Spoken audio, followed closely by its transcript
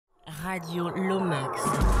Radio Lomax.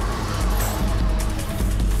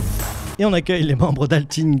 Et on accueille les membres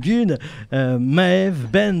d'Altin Gun, Maëv,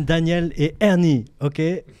 Ben, Daniel et Ernie. Ok,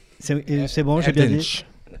 c'est bon, j'ai bien dit.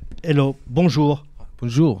 Hello, bonjour.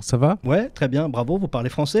 Bonjour, ça va? Ouais, très bien, bravo, vous parlez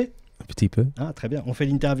français? Un petit peu. Ah, très bien, on fait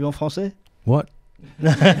l'interview en français? What? Too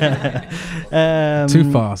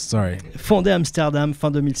fast, sorry. Fondé à Amsterdam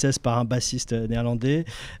fin 2016 par un bassiste néerlandais,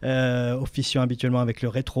 officiant habituellement avec le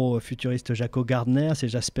rétro-futuriste Jaco Gardner, c'est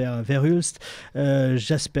Jasper Verhulst.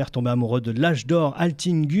 Jasper tombé amoureux de l'âge d'or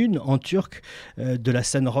Altin Gun en turc, de la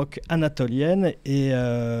scène rock anatolienne, et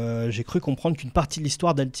j'ai cru comprendre qu'une partie de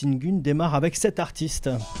l'histoire d'Altin Gun démarre avec cet artiste.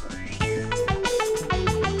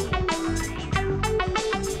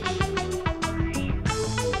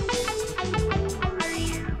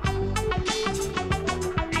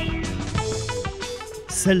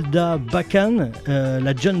 Selda Bakan,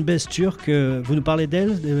 la John Bass turque, vous nous parlez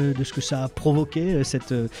d'elle, de ce que ça a provoqué,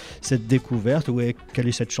 cette découverte, ou quelle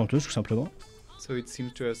est cette chanteuse tout simplement? So it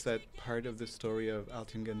seems to us that part of the story of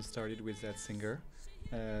Altin Gun started with that singer,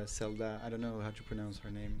 Selda, I don't know how to pronounce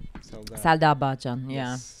her name. Selda Bakan,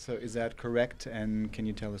 yeah. Yes. So is that correct, and can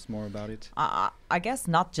you tell us more about it? I guess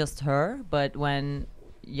not just her, but when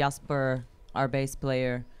Jasper, our bass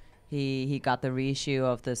player, he got the reissue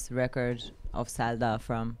of this record of Selda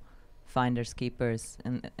from Finders Keepers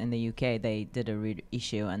in the UK. They did a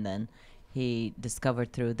reissue, and then he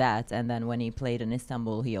discovered through that, and then when he played in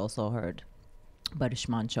Istanbul he also heard Barış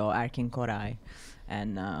Manço, Erkin Koray,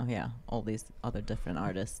 and all these other different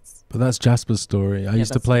artists. But that's Jasper's story. I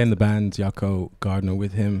used to play in the band Jaco Gardner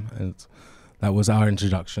with him, and that was our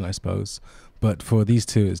introduction, I suppose. But for these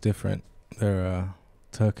two it's different. They're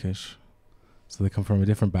Turkish, so they come from a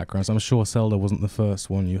different background. So I'm sure Selda wasn't the first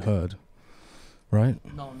one you heard. Right?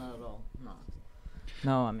 No, not at all.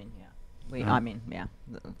 No, I mean, we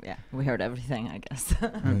heard everything, I guess.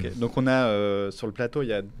 Okay. Donc on a sur le plateau, il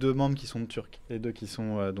y a deux membres qui sont turcs, les deux qui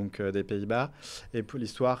sont des Pays-Bas. Et pour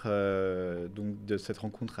l'histoire donc de cette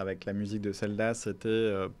rencontre avec la musique de Selda,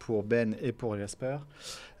 c'était pour Ben et pour Jasper.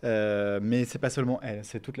 Mais c'est pas seulement elle,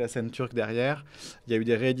 c'est toute la scène turque derrière. Il y a eu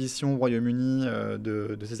des rééditions au Royaume-Uni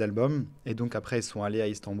de ces albums, et donc après ils sont allés à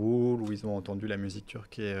Istanbul où ils ont entendu la musique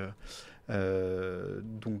turque, et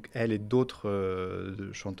donc elle et d'autres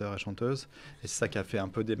chanteurs et chanteuses, et c'est ça qui a fait un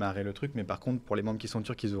peu démarrer le truc. Mais par contre pour les membres qui sont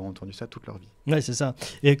turcs, ils ont entendu ça toute leur vie. Ouais, c'est ça,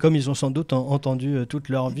 et comme ils ont sans doute entendu toute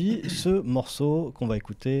leur vie ce morceau qu'on va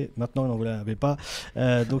écouter maintenant, non, vous l'avez pas,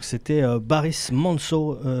 donc c'était Barış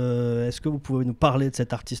Manço. Est-ce que vous pouvez nous parler de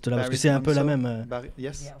cet artiste là, parce que c'est un peu la même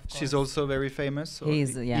Yes, yeah, she's also very famous. He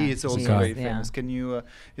is also very yeah. famous.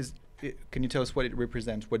 Can you tell us what it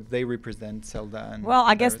represents, what they represent, Selda and Well,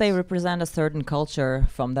 I guess they Barış? represent a certain culture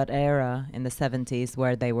from that era in the 70s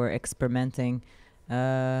where they were experimenting,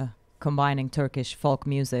 combining Turkish folk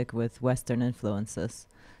music with Western influences.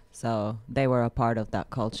 So they were a part of that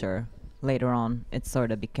culture. Later on, it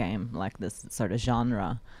sort of became like this sort of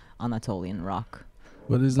genre, Anatolian rock.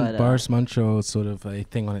 But isn't Barış Manço sort of a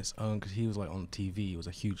thing on its own? Because he was like on TV, he was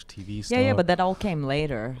a huge TV star. Yeah, but that all came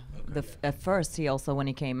later. Okay. At first, he also, when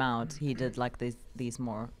he came out, he did like these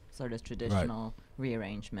more sort of traditional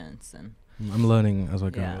rearrangements. And I'm learning as I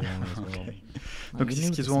go along as well. Okay. Donc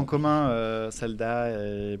ce qu'ils ont en commun, Selda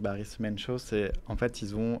et Barış Manço, c'est en fait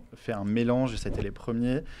ils ont fait un mélange, et c'était les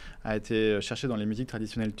premiers à être chercher dans les musiques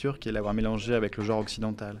traditionnelles turques et l'avoir mélangé avec le genre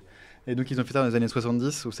occidental. Et donc ils ont fait ça dans les années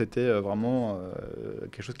 70, où c'était vraiment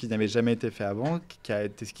quelque chose qui n'avait jamais été fait avant,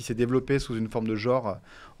 qui s'est développé sous une forme de genre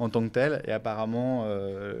en tant que tel. Et apparemment,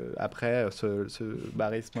 après, ce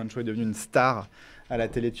Barış Manço est devenu une star à la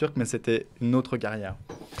télé turque, mais c'était une autre carrière.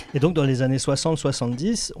 Et donc dans les années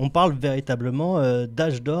 60-70, on parle véritablement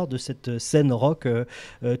d'âge d'or de cette scène rock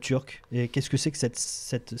turque. Et qu'est-ce que c'est que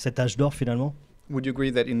cet âge d'or finalement? Would you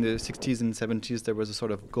agree that in the 60s and 70s there was a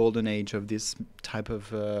sort of golden age of this type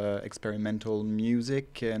of experimental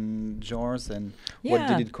music and genres, and what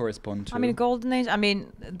did it correspond to? I mean, golden age, I mean,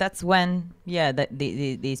 that's when,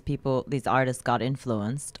 these artists got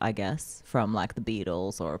influenced, I guess, from like the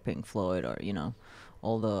Beatles or Pink Floyd or, you know,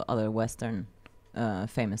 all the other Western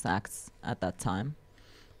famous acts at that time.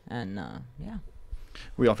 And,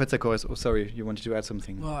 Oui, en fait, ça correspond. Oh, sorry, you wanted to add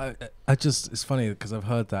something. Well, I just, it's funny because I've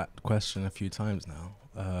heard that question a few times now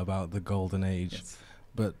about the golden age. Yes.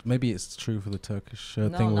 But maybe it's true for the Turkish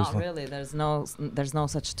thing. No, not really. There's no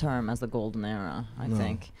such term as the golden era, I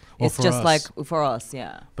think. Well, it's just us, like for us,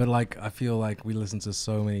 yeah. But like, I feel like we listen to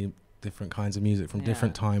so many different kinds of music from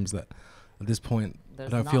different times that at this point,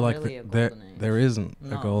 There's I don't feel like really there isn't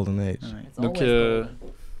a golden age. Ouais. Donc,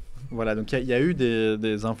 Voilà, donc il y a eu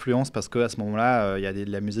des influences parce qu'à ce moment-là, il y a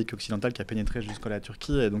de la musique occidentale qui a pénétré jusqu'à la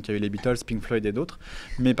Turquie, et donc il y a eu les Beatles, Pink Floyd et d'autres.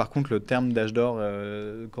 Mais par contre, le terme d'âge d'or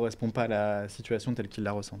ne correspond pas à la situation telle qu'ils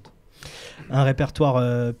la ressentent. Un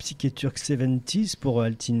répertoire psyché turc 70s pour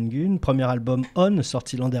Altin Gün, premier album On,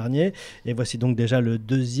 sorti l'an dernier, et voici donc déjà le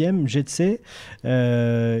deuxième, Jetse.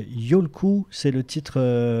 Yolku, c'est le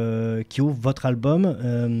titre qui ouvre votre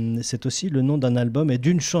album, c'est aussi le nom d'un album et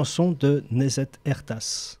d'une chanson de Nezet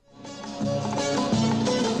Ertas.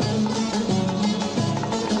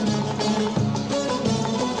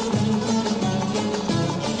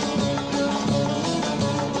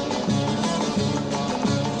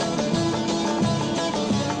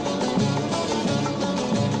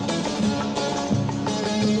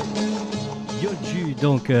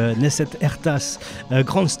 Donc Nezet Ertas,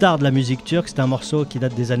 grande star de la musique turque, c'est un morceau qui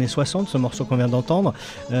date des années 60, ce morceau qu'on vient d'entendre.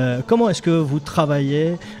 Comment est-ce que vous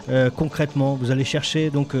travaillez concrètement? Vous allez chercher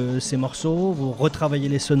donc ces morceaux, vous retravaillez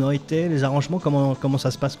les sonorités, les arrangements, comment ça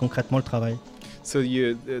se passe concrètement le travail? So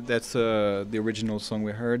that's the original song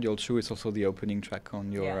we heard. Yolchu is also the opening track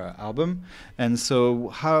on your album. And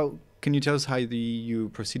so can you tell us how you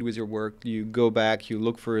proceed with your work? You go back, you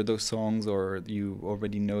look for those songs, or you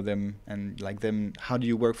already know them and like them? How do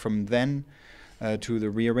you work from then to the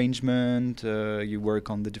rearrangement? You work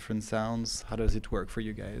on the different sounds. How does it work for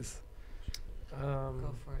you guys?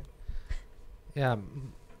 Go for it. Yeah,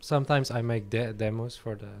 sometimes I make demos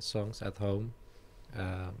for the songs at home.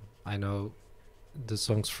 I know the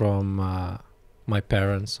songs from my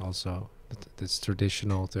parents also. It's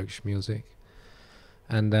traditional Turkish music.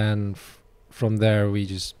 And then from there we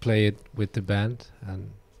just play it with the band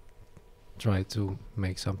and try to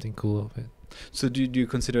make something cool of it. So do you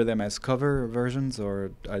consider them as cover versions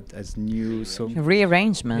or as new songs?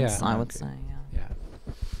 Rearrangements, Yeah. I would say.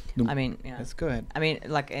 Donc, I mean, yeah. let's go ahead. I mean,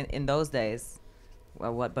 like in those days,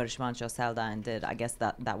 well, what Barış Manço, Selda did, I guess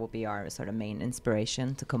that would be our sort of main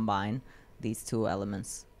inspiration to combine these two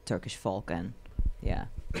elements, Turkish folk and yeah.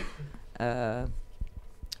 Yeah.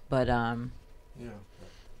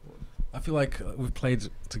 I feel like we've played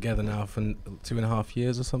together now for 2.5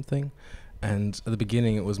 years or something, and at the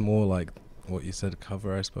beginning it was more like what you said,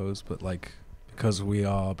 cover, I suppose, but like because we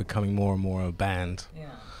are becoming more and more a band,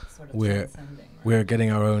 Sort of we're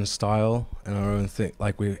getting our own style and our own thing,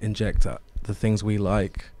 like we inject the things we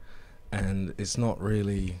like, and it's not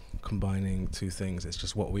really combining two things, it's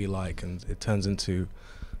just what we like, and it turns into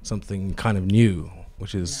something kind of new,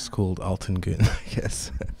 which is called Altin, I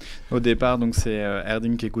guess. Au départ, donc c'est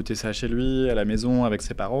Erding qui écoutait ça chez lui, à la maison, avec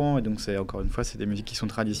ses parents, et donc c'est encore une fois, c'est des musiques qui sont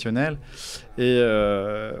traditionnelles, et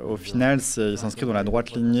au final, il s'inscrit dans la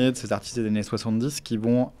droite lignée de ces artistes des années 70 qui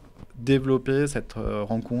vont développer cette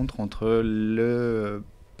rencontre entre le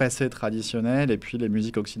passé traditionnel et puis les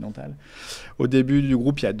musiques occidentales. Au début du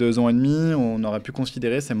groupe, il y a 2 ans et demi, on aurait pu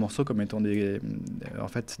considérer ces morceaux comme étant des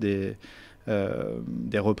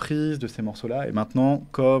reprises de ces morceaux-là. Et maintenant,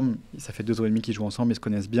 comme ça fait 2 ans et demi qu'ils jouent ensemble, ils se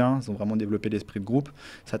connaissent bien, ils ont vraiment développé l'esprit de groupe,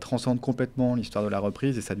 ça transcende complètement l'histoire de la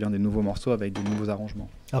reprise et ça devient des nouveaux morceaux avec de nouveaux arrangements.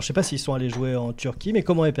 Alors je ne sais pas s'ils sont allés jouer en Turquie, mais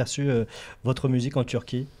comment est perçue votre musique en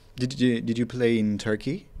Turquie? Did you play in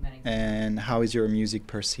Turkey? And how is your music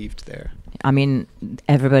perceived there? I mean,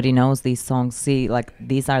 everybody knows these songs. See, like,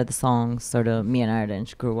 these are the songs sort of me and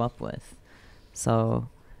Ardent grew up with. So,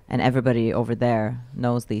 and everybody over there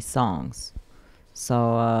knows these songs.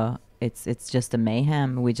 So it's just a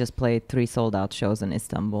mayhem. We just played 3 sold-out shows in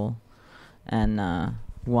Istanbul and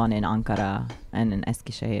 1 in Ankara and in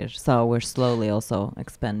Eskişehir. So we're slowly also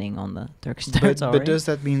expanding on the Turkish territory. But does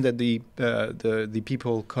that mean that the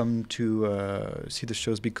people come to see the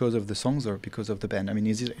shows because of the songs or because of the band? I mean,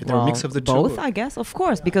 is there a mix of the both, two? I guess, of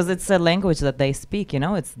course, because it's a language that they speak, you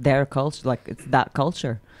know, it's their culture, like it's that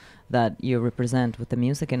culture that you represent with the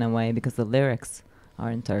music in a way, because the lyrics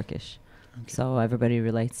are in Turkish. Okay. So everybody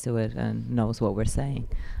relates to it and knows what we're saying.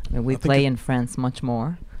 I mean, we play in France much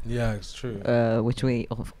more. Yeah, it's true. Which we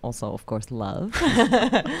also, of course, love.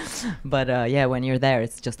 But yeah, when you're there,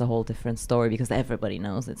 it's just a whole different story because everybody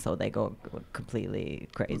knows it, so they go completely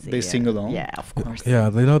crazy. They sing along? Yeah, of course. Yeah,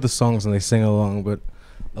 they know the songs and they sing along, but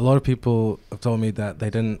a lot of people have told me that they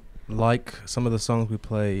didn't like some of the songs we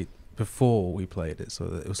played before we played it, so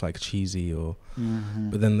that it was like cheesy or...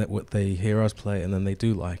 But then what they hear us play and then they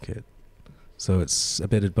do like it. So it's a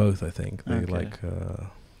bit of both, I think. They like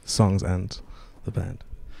songs and the band.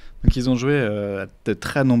 Donc ils ont joué à de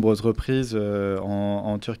très nombreuses reprises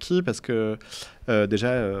en Turquie parce que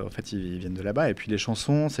Déjà, en fait, ils viennent de là-bas. Et puis les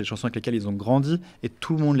chansons, c'est les chansons avec lesquelles ils ont grandi. Et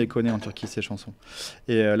tout le monde les connaît en Turquie, ces chansons.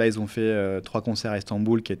 Et là, ils ont fait 3 concerts à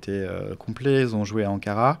Istanbul qui étaient complets. Ils ont joué à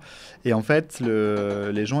Ankara. Et en fait,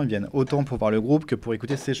 les gens, ils viennent autant pour voir le groupe que pour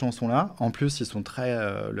écouter ces chansons-là. En plus, ils sont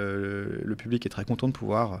le public est très content de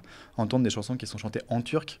pouvoir entendre des chansons qui sont chantées en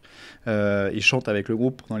turc. Ils chantent avec le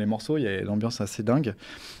groupe pendant les morceaux. Il y a une ambiance assez dingue.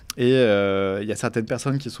 Et il y a certaines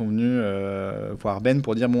personnes qui sont venues voir Ben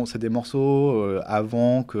pour dire bon, c'est des morceaux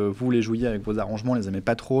avant que vous les jouiez avec vos arrangements, on les aimait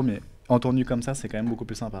pas trop, mais entendus comme ça, c'est quand même beaucoup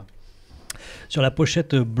plus sympa. Sur la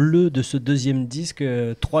pochette bleue de ce deuxième disque,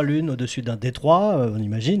 3 lunes au-dessus d'un détroit, on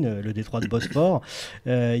imagine, le détroit de Bosphore.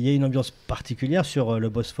 Il y a une ambiance particulière sur le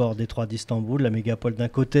Bosphore, détroit d'Istanbul, la mégapole d'un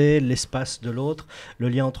côté, l'espace de l'autre, le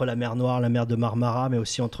lien entre la mer Noire, la mer de Marmara, mais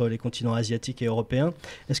aussi entre les continents asiatiques et européens.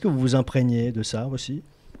 Est-ce que vous vous imprégnez de ça aussi?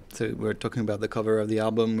 So we're talking about the cover of the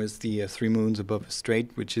album with the 3 moons above a strait,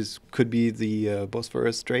 which could be the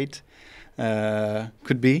Bosphorus Strait.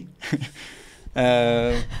 Could be.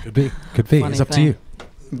 Could be. Funny It's up to thing. you.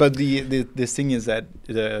 But the thing is that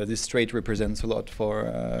this strait represents a lot for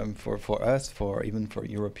us, even for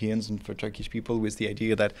Europeans and for Turkish people, with the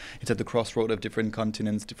idea that it's at the crossroad of different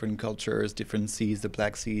continents, different cultures, different seas, the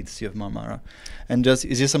Black Sea, the Sea of Marmara. And is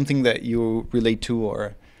this something that you relate to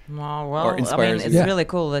or Well, or I mean, inspires it's you? really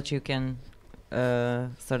cool that you can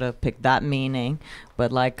sort of pick that meaning.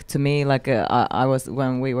 But like to me, like I was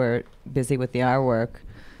when we were busy with the artwork,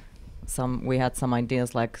 we had some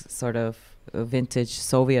ideas like sort of vintage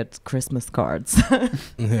Soviet Christmas cards.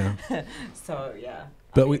 Yeah. So yeah.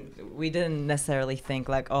 But we didn't necessarily think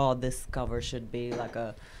like, oh, this cover should be like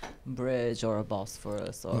a bridge or a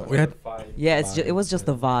Bosphorus or We had it was just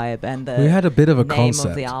the vibe and the we had a bit of a name concept.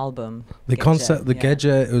 of the album. The concept, the yeah.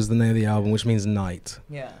 Gece, it was the name of the album, which means night.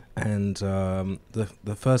 Yeah. And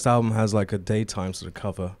the first album has like a daytime sort of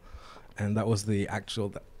cover, and that was the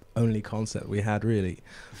only concept we had really.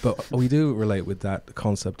 But we do relate with that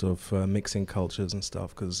concept of mixing cultures and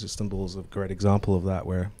stuff, because Istanbul's a great example of that,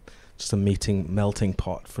 where just a melting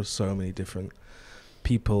pot for so many different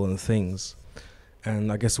people and things.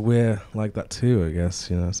 And I guess we're like that too, I guess,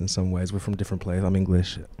 you know, in some ways. We're from different places. I'm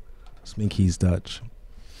English, Sminky's Dutch,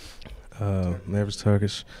 Mary's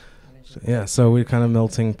Turkish. Yeah, so we're kind of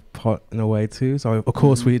melting pot in a way too. So of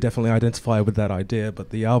course we definitely identify with that idea, but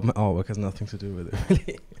the album artwork has nothing to do with it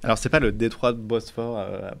really. Alors c'est pas le détroit de Bosphore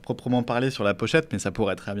à proprement parler sur la pochette, mais ça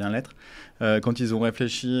pourrait très bien l'être. Quand ils ont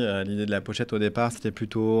réfléchi à l'idée de la pochette au départ, c'était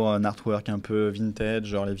plutôt un artwork un peu vintage,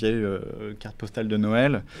 genre les vieilles cartes postales de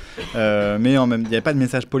Noël. Mais il n'y avait pas de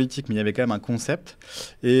message politique, mais il y avait quand même un concept.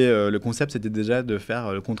 Et le concept, c'était déjà de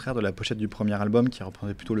faire le contraire de la pochette du premier album, qui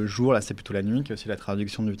représentait plutôt le jour. Là, c'est plutôt la nuit, qui est aussi la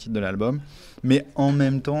traduction du titre de l'album. Mais en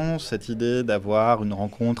même temps, cette idée d'avoir une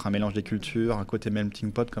rencontre, un mélange des cultures, un côté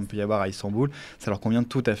melting pot comme peut y avoir à Istanbul, ça leur convient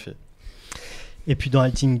tout à fait. Et puis dans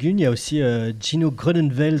Altin, il y a aussi Gino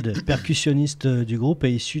Grunenveld, percussionniste du groupe et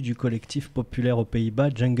issu du collectif populaire aux Pays-Bas,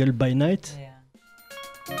 Jungle by Night. Yeah.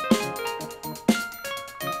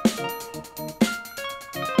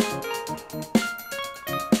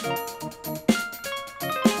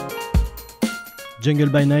 Jungle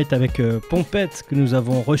by Night avec Pompette, que nous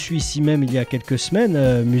avons reçu ici même il y a quelques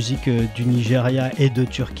semaines, musique du Nigeria et de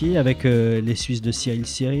Turquie, avec les Suisses de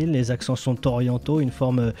Cyril. Les accents sont orientaux, une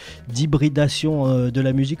forme d'hybridation de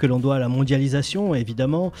la musique que l'on doit à la mondialisation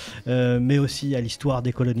évidemment, mais aussi à l'histoire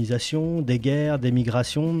des colonisations, des guerres, des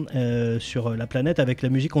migrations sur la planète. Avec la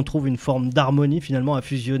musique, on trouve une forme d'harmonie finalement à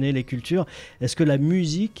fusionner les cultures. Est-ce que la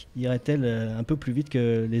musique irait-elle un peu plus vite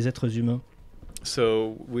que les êtres humains?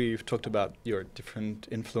 So we've talked about your different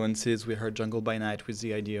influences. We heard Jungle by Night with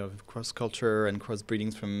the idea of cross-culture and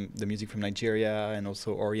cross-breedings from the music from Nigeria and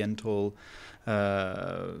also Oriental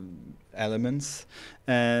elements.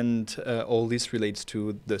 And all this relates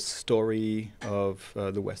to the story of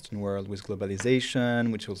the Western world with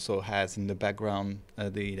globalization, which also has in the background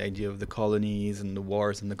the idea of the colonies and the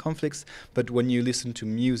wars and the conflicts. But when you listen to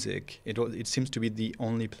music, it seems to be the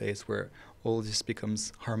only place where all this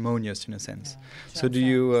becomes harmonious in a sense. So do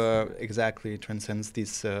you exactly transcend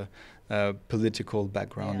this political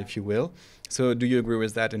background, if you will? So do you agree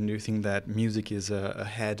with that, and do you think that music is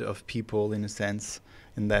ahead of people in a sense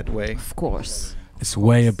in that way? Of course. It's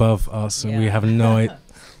way above us, and we have no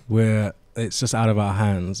it's just out of our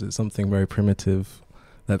hands. It's something very primitive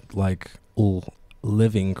that, like all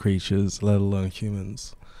living creatures, let alone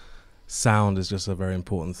humans, sound is just a very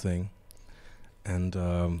important thing. And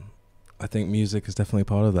I think music is definitely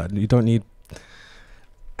part of that. You don't need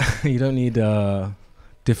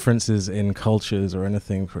differences in cultures or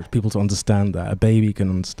anything for people to understand that. A baby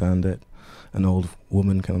can understand it. an old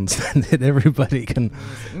woman can understand it. Everybody can.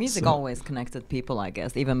 Music always connected people, I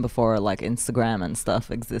guess, even before like Instagram and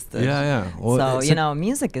stuff existed. Yeah. Well, so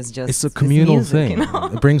music is just it's a communal music, thing. You know?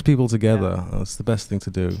 It brings people together. It's the best thing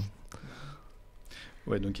to do.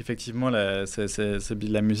 Ouais, donc effectivement, la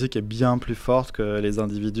musique est bien plus forte que les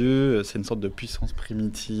individus. C'est une sorte de puissance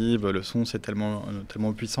primitive. Le son, c'est tellement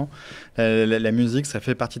puissant. La musique, ça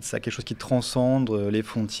fait partie de ça, quelque chose qui transcende les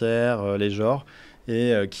frontières, les genres,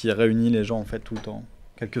 et qui réunit les gens en fait tout le temps,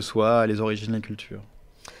 quelles que soient les origines, les cultures.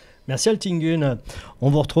 Merci Altin.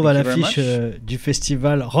 On vous retrouve à l'affiche du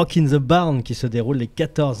festival Rock in the Barn qui se déroule les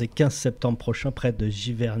 14 et 15 septembre prochains près de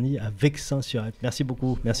Giverny à Vexin-sur-Epte. Merci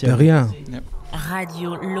beaucoup. Merci à vous. De rien.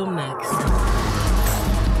 Radio Lomax.